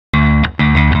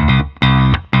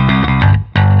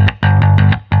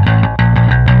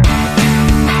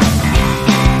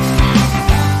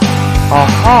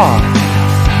off.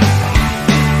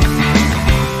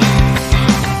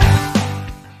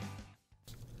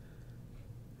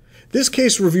 This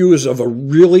case review is of a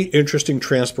really interesting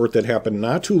transport that happened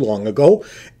not too long ago,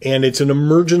 and it's an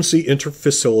emergency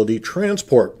interfacility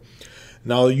transport.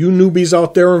 Now, you newbies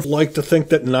out there like to think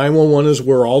that 911 is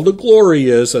where all the glory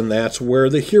is, and that's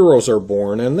where the heroes are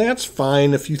born, and that's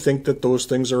fine if you think that those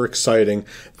things are exciting.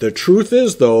 The truth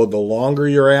is, though, the longer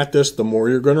you're at this, the more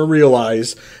you're going to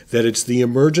realize that it's the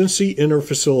emergency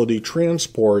interfacility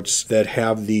transports that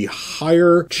have the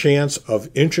higher chance of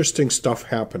interesting stuff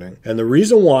happening. And the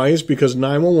reason why is because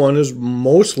 911 is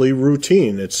mostly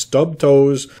routine. It's stub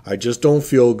toes, I just don't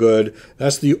feel good.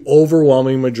 That's the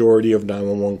overwhelming majority of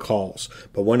 911 calls.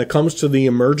 But when it comes to the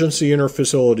emergency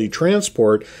interfacility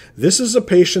transport, this is a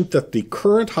patient that the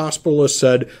current hospital has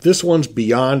said, this one's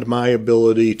beyond my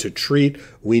ability to treat.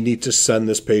 We need to send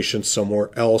this patient somewhere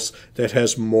else that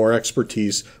has more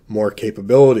expertise, more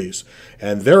capabilities.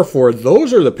 And therefore,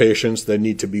 those are the patients that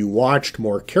need to be watched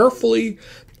more carefully,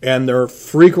 and they're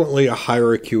frequently a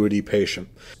higher acuity patient.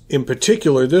 In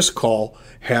particular, this call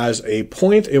has a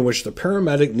point in which the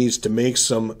paramedic needs to make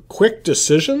some quick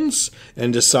decisions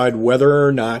and decide whether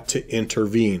or not to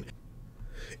intervene.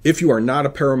 If you are not a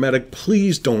paramedic,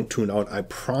 please don't tune out. I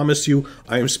promise you,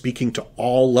 I am speaking to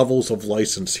all levels of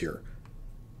license here.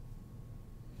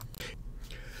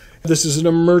 This is an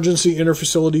emergency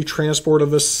interfacility transport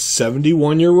of a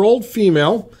 71-year-old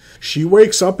female. She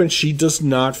wakes up and she does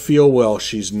not feel well.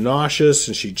 She's nauseous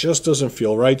and she just doesn't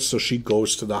feel right, so she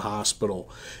goes to the hospital.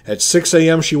 At 6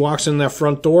 a.m., she walks in that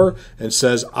front door and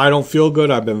says, I don't feel good.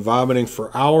 I've been vomiting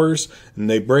for hours. And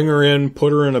they bring her in,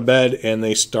 put her in a bed, and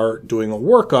they start doing a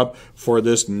workup for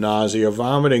this nausea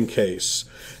vomiting case.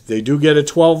 They do get a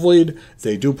 12 lead,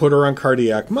 they do put her on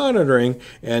cardiac monitoring,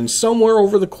 and somewhere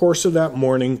over the course of that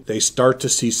morning, they start to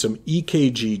see some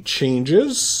EKG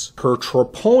changes. Her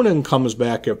troponin comes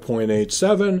back at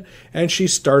 0.87, and she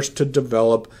starts to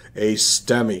develop a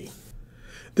STEMI.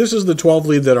 This is the 12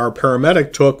 lead that our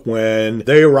paramedic took when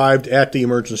they arrived at the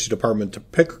emergency department to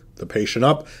pick the patient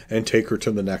up and take her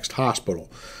to the next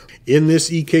hospital. In this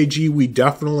EKG, we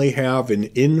definitely have an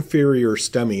inferior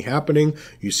STEMI happening.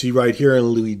 You see right here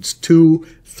in leads 2,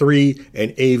 3,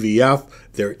 and AVF,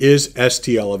 there is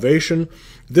ST elevation.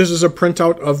 This is a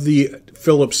printout of the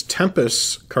Philips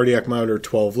Tempus cardiac monitor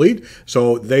 12 lead.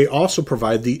 So they also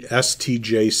provide the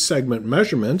STJ segment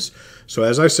measurements. So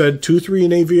as I said, 2, 3,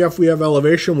 and AVF, we have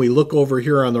elevation. We look over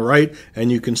here on the right,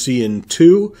 and you can see in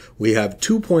 2, we have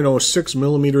 2.06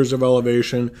 millimeters of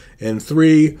elevation, and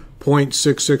 3,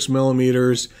 0.66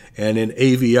 millimeters, and in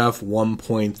AVF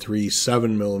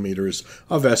 1.37 millimeters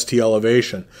of ST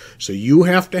elevation. So you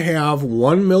have to have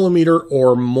 1 millimeter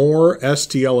or more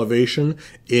ST elevation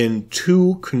in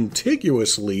 2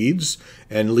 contiguous leads,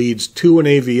 and leads 2 and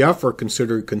AVF are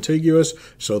considered contiguous,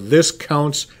 so this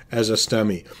counts as a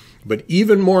STEMI. But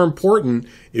even more important,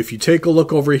 if you take a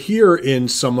look over here in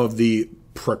some of the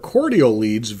precordial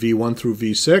leads, V1 through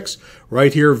V6,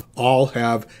 right here all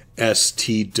have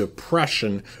ST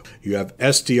depression. You have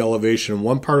ST elevation in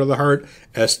one part of the heart,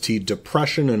 ST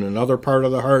depression in another part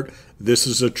of the heart. This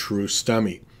is a true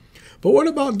STEMI. But what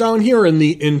about down here in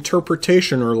the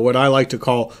interpretation, or what I like to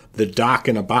call the doc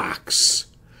in a box?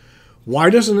 Why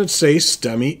doesn't it say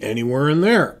STEMI anywhere in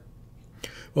there?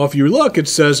 Well, if you look, it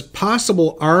says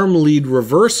possible arm lead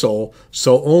reversal,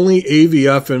 so only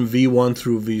AVF and V1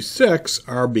 through V6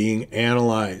 are being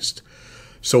analyzed.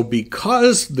 So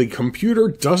because the computer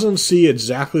doesn't see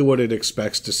exactly what it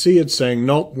expects to see, it's saying,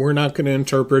 nope, we're not going to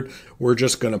interpret. We're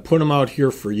just going to put them out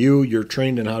here for you. You're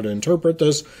trained in how to interpret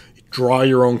this. Draw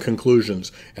your own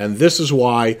conclusions. And this is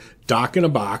why doc in a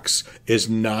box is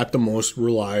not the most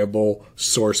reliable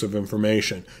source of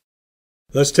information.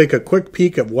 Let's take a quick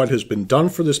peek at what has been done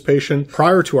for this patient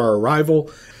prior to our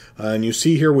arrival. And you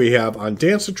see here we have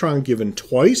ondansetron given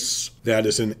twice. That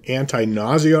is an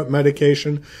anti-nausea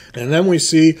medication. And then we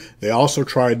see they also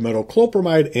tried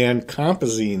metoclopramide and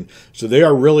compazine. So they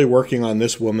are really working on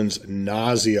this woman's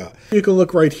nausea. You can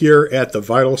look right here at the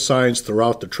vital signs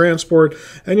throughout the transport,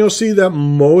 and you'll see that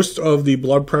most of the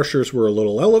blood pressures were a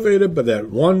little elevated, but at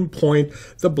one point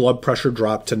the blood pressure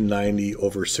dropped to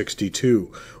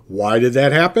 90/62. Why did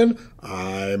that happen?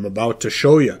 I'm about to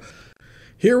show you.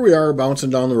 Here we are bouncing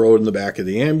down the road in the back of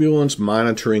the ambulance,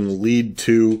 monitoring lead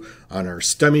 2 on our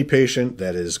STEMI patient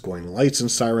that is going lights and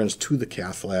sirens to the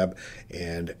cath lab.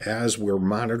 And as we're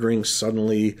monitoring,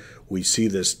 suddenly we see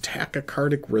this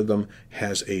tachycardic rhythm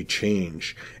has a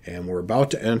change, and we're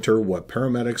about to enter what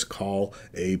paramedics call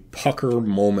a pucker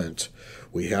moment.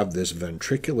 We have this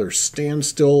ventricular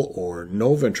standstill or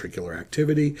no ventricular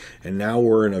activity, and now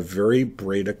we're in a very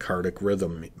bradycardic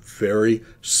rhythm, very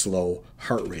slow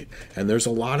heart rate. And there's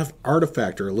a lot of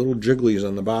artifact or little jigglies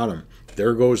on the bottom.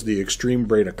 There goes the extreme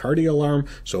bradycardia alarm.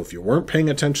 So if you weren't paying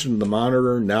attention to the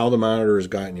monitor, now the monitor has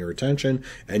gotten your attention,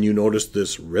 and you notice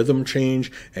this rhythm change,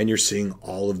 and you're seeing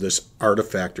all of this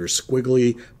artifact or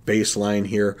squiggly baseline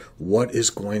here. What is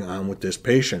going on with this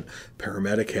patient?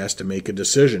 Paramedic has to make a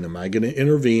decision. Am I going to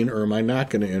intervene or am I not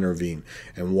going to intervene?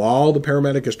 And while the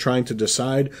paramedic is trying to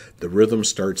decide, the rhythm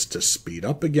starts to speed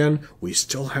up again. We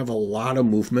still have a lot of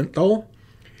movement though,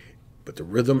 but the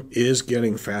rhythm is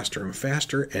getting faster and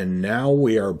faster, and now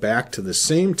we are back to the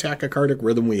same tachycardic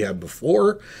rhythm we had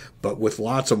before, but with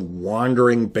lots of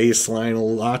wandering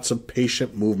baseline, lots of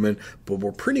patient movement, but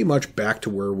we're pretty much back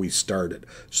to where we started.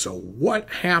 So what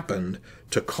happened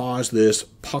to cause this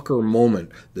pucker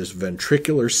moment, this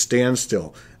ventricular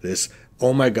standstill, this,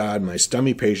 oh my God, my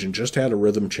STEMI patient just had a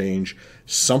rhythm change,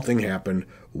 something happened,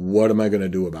 what am I going to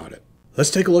do about it? Let's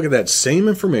take a look at that same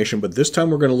information, but this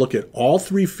time we're going to look at all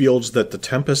three fields that the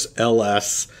Tempus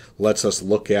LS lets us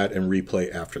look at and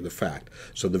replay after the fact.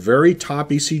 So the very top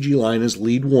ECG line is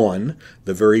lead 1,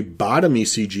 the very bottom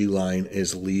ECG line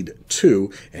is lead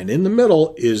 2, and in the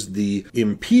middle is the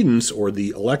impedance or the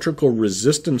electrical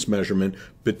resistance measurement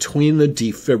between the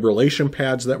defibrillation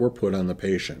pads that were put on the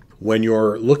patient. When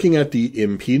you're looking at the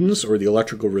impedance or the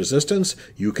electrical resistance,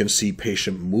 you can see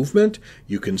patient movement,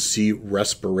 you can see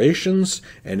respirations,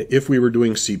 and if we were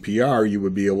doing CPR, you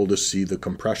would be able to see the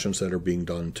compressions that are being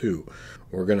done too.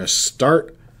 We're going to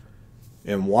start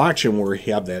and watch, and we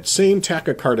have that same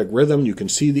tachycardic rhythm. You can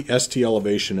see the ST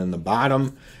elevation in the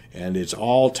bottom, and it's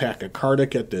all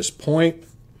tachycardic at this point.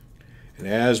 And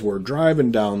as we're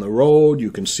driving down the road, you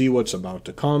can see what's about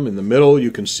to come. In the middle, you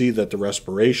can see that the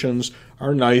respirations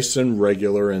are nice and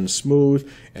regular and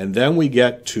smooth. And then we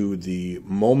get to the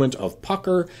moment of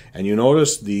pucker, and you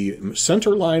notice the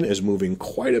center line is moving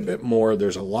quite a bit more.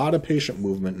 There's a lot of patient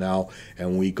movement now,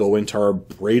 and we go into our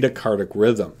bradycardic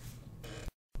rhythm.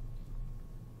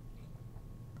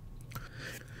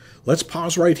 Let's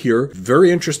pause right here.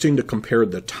 Very interesting to compare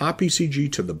the top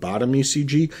ECG to the bottom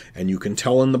ECG, and you can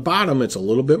tell in the bottom it's a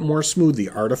little bit more smooth. The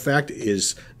artifact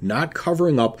is not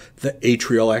covering up the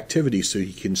atrial activity, so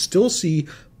you can still see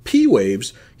P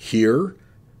waves here,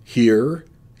 here,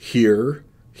 here,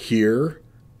 here,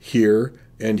 here,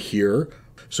 and here.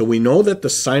 So we know that the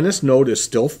sinus node is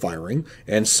still firing,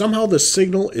 and somehow the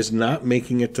signal is not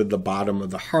making it to the bottom of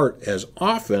the heart as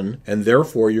often, and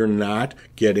therefore you're not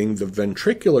getting the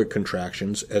ventricular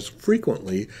contractions as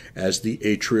frequently as the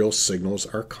atrial signals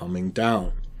are coming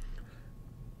down.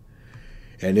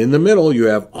 And in the middle, you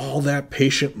have all that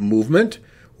patient movement.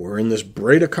 We're in this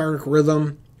bradycardic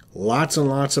rhythm, lots and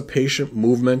lots of patient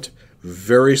movement,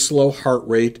 very slow heart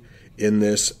rate in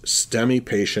this STEMI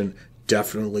patient.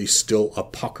 Definitely still a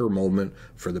pucker moment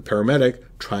for the paramedic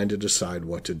trying to decide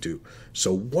what to do.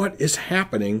 So what is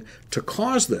happening to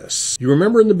cause this? You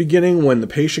remember in the beginning when the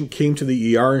patient came to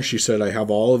the ER and she said, I have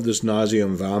all of this nausea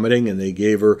and vomiting, and they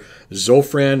gave her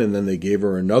Zofran, and then they gave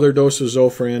her another dose of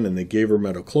Zofran, and they gave her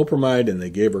metoclopramide, and they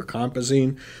gave her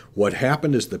compazine. What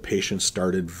happened is the patient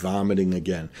started vomiting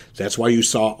again. That's why you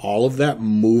saw all of that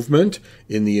movement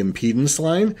in the impedance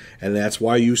line, and that's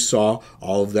why you saw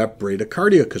all of that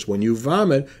bradycardia, because when you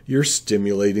vomit, you're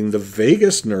stimulating the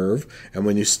vagus nerve, and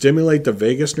when you stimulate the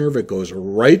vagus nerve, it goes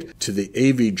right to the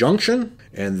AV junction,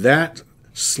 and that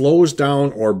slows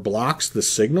down or blocks the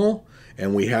signal.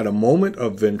 And we had a moment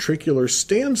of ventricular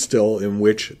standstill in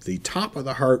which the top of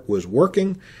the heart was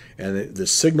working and the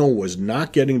signal was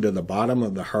not getting to the bottom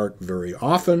of the heart very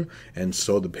often, and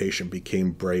so the patient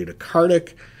became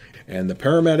bradycardic. And the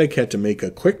paramedic had to make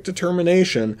a quick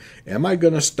determination, am I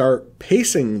going to start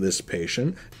pacing this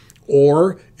patient,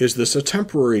 or is this a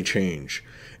temporary change?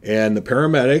 And the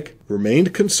paramedic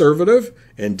remained conservative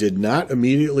and did not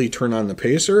immediately turn on the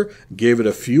pacer, gave it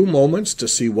a few moments to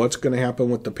see what's going to happen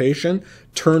with the patient,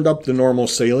 turned up the normal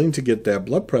saline to get that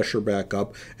blood pressure back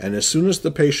up, and as soon as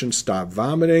the patient stopped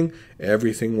vomiting,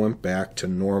 everything went back to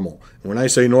normal. And when I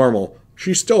say normal,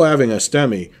 she's still having a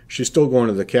STEMI, she's still going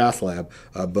to the cath lab,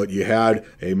 but you had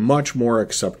a much more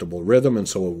acceptable rhythm, and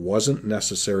so it wasn't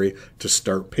necessary to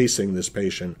start pacing this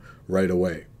patient right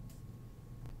away.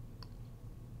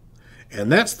 And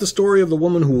that's the story of the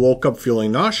woman who woke up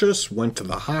feeling nauseous, went to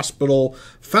the hospital,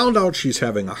 found out she's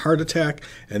having a heart attack,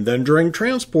 and then during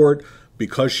transport,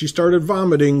 because she started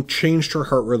vomiting, changed her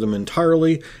heart rhythm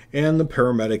entirely, and the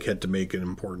paramedic had to make an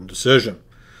important decision.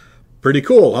 Pretty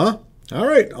cool, huh? All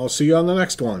right, I'll see you on the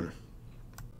next one.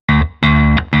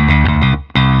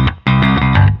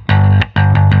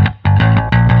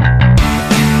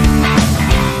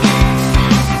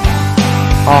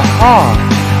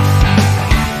 Aha!